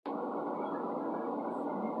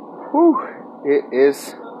Whew, it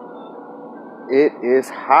is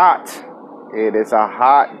hot. It is a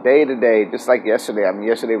hot day today, just like yesterday. I mean,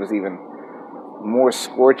 yesterday was even more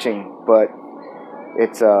scorching, but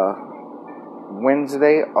it's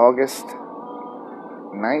Wednesday, August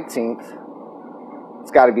 19th.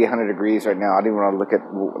 It's got to be 100 degrees right now. I didn't want to look at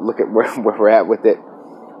where we're at with it,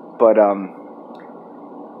 but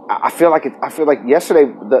I feel like yesterday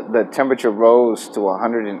the temperature rose to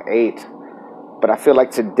 108, but I feel like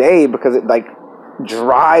today, because it like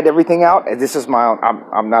dried everything out. And this is my own.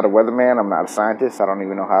 I'm not a weatherman. I'm not a scientist. I don't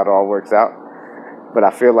even know how it all works out. But I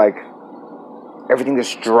feel like everything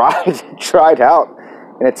just dried out,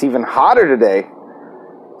 and it's even hotter today.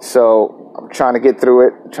 So I'm trying to get through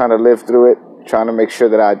it, trying to live through it, trying to make sure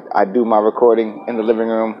that I do my recording in the living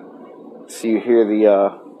room, so you hear the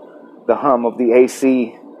hum of the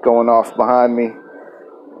AC going off behind me,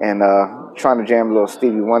 and trying to jam a little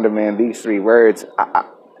Stevie Wonder, man. These three words.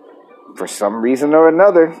 For some reason or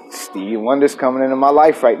another, Stevie Wonder's coming into my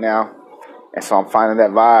life right now. And so I'm finding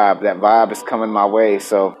that vibe. That vibe is coming my way.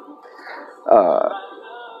 So,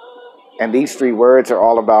 and these three words are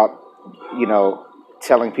all about,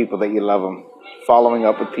 telling people that you love them, following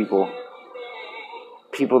up with people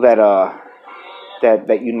that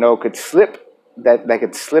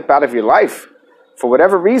could slip out of your life for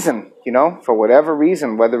whatever reason,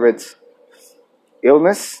 whether it's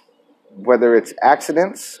illness, whether it's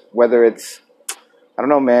accidents, whether it's, I don't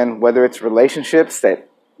know, man, whether it's relationships that,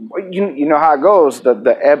 you know how it goes,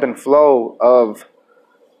 the ebb and flow of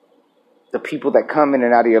the people that come in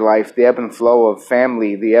and out of your life, the ebb and flow of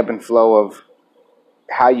family, the ebb and flow of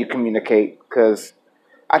how you communicate. Because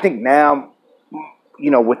I think now,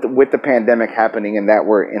 with the pandemic happening and that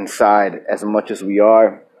we're inside as much as we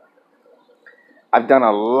are, I've done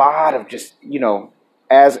a lot of just,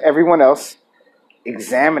 as everyone else,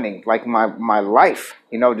 examining like my life,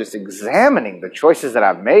 just examining the choices that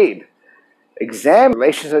I've made,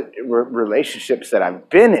 examining relationships that I've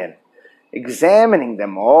been in, examining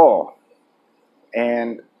them all,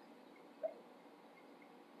 and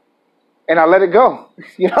I let it go.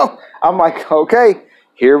 I'm like, okay,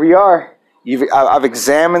 here we are. I've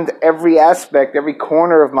examined every aspect, every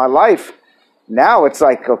corner of my life. Now it's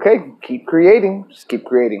like, okay, keep creating, just keep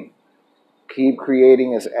creating. Keep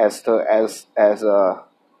creating as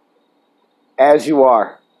you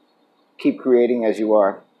are. Keep creating as you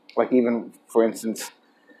are. Like, even for instance,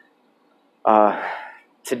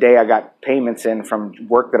 today I got payments in from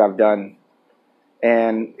work that I've done,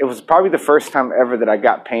 and it was probably the first time ever that I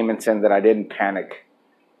got payments in that I didn't panic,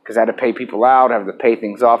 because I had to pay people out, I had to pay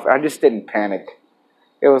things off. I just didn't panic.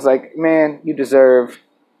 It was like, man, you deserve.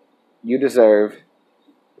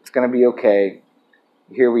 It's gonna be okay.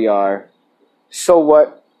 Here we are. So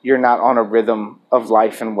what? You're not on a rhythm of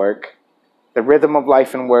life and work. The rhythm of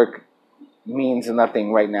life and work means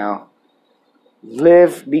nothing right now.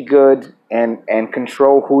 Live, be good, and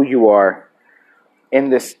control who you are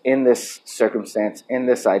in this circumstance, in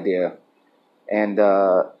this idea, and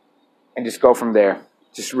just go from there.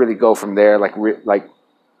 Just really go from there. Like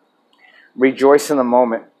rejoice in the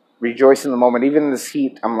moment. Rejoice in the moment. Even in this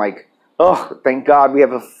heat, I'm like, oh, thank God we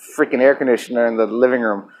have a freaking air conditioner in the living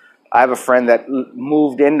room. I have a friend that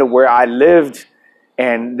moved into where I lived,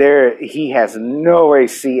 and he has no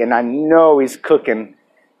AC, and I know he's cooking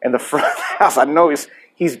in the front of the house. I know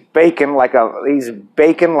he's baking like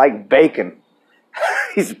bacon.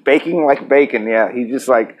 He's baking like bacon. Yeah, he's just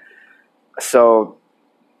like, so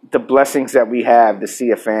the blessings that we have to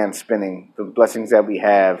see a fan spinning, the blessings that we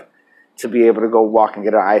have to be able to go walk and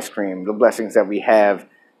get our ice cream, the blessings that we have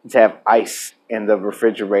to have ice in the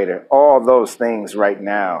refrigerator, all those things right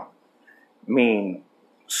now mean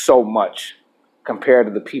so much compared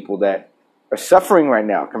to the people that are suffering right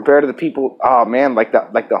now, compared to the people, oh man, like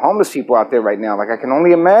the homeless people out there right now. Like, I can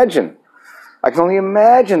only imagine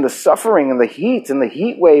the suffering and the heat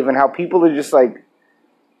wave, and how people are just like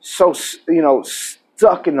so,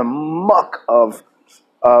 stuck in the muck of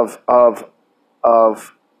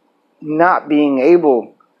not being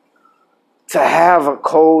able to have a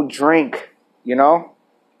cold drink,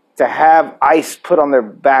 to have ice put on their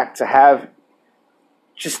back, to have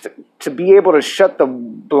just to be able to shut the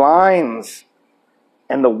blinds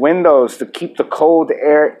and the windows to keep the cold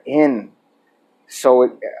air in.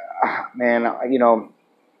 So, man, I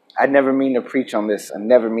never mean to preach on this. I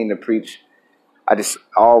never mean to preach. I just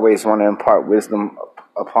always want to impart wisdom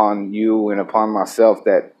upon you and upon myself,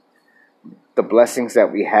 that the blessings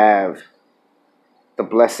that we have, the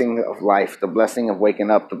blessing of life, the blessing of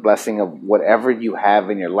waking up, the blessing of whatever you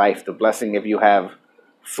have in your life, the blessing if you have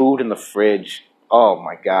food in the fridge, oh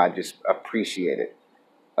my God, just appreciate it.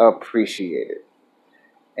 Appreciate it.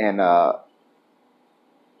 And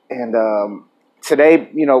today,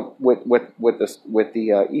 with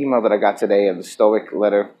the email that I got today of the Stoic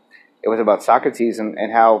letter, it was about Socrates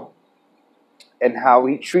and how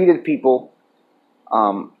he treated people.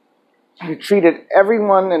 He treated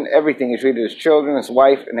everyone and everything. He treated his children, his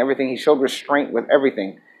wife, and everything. He showed restraint with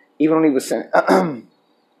everything, even when he was saying,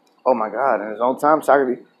 "Oh my God!" In his own time,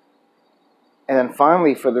 Socrates. And then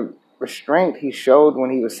finally, for the restraint he showed when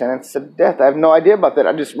he was sentenced to death. I have no idea about that.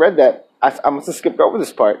 I just read that. I must have skipped over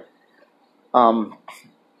this part.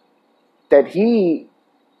 That he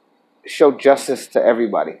showed justice to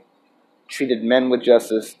everybody. Treated men with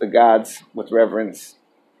justice, the gods with reverence,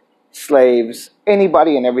 slaves,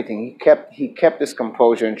 anybody and everything. He kept his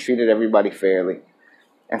composure and treated everybody fairly.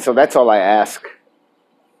 And so that's all I ask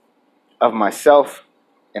of myself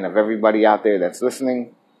and of everybody out there that's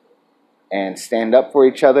listening. And stand up for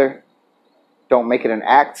each other. Don't make it an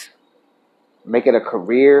act. Make it a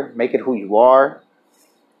career. Make it who you are.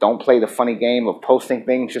 Don't play the funny game of posting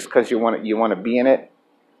things just because you want to be in it.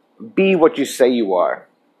 Be what you say you are.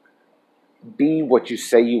 Be what you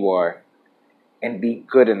say you are. And be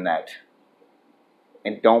good in that.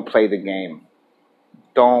 And don't play the game.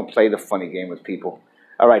 Don't play the funny game with people.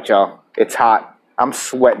 All right, y'all. It's hot. I'm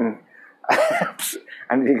sweating.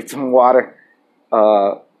 I need to get some water.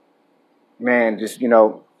 Man, just,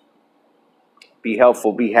 be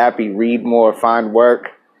helpful, be happy, read more, find work.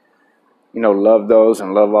 Love those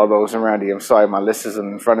and love all those around you. I'm sorry, my list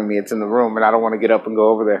isn't in front of me. It's in the room, and I don't want to get up and go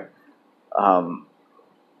over there.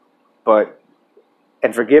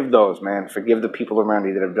 And forgive those, man. Forgive the people around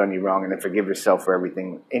you that have done you wrong, and then forgive yourself for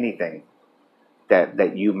anything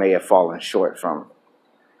that you may have fallen short from.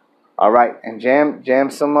 All right, and jam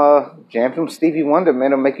some Stevie Wonder,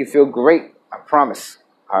 man. It'll make you feel great. I promise.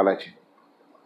 I'll let you.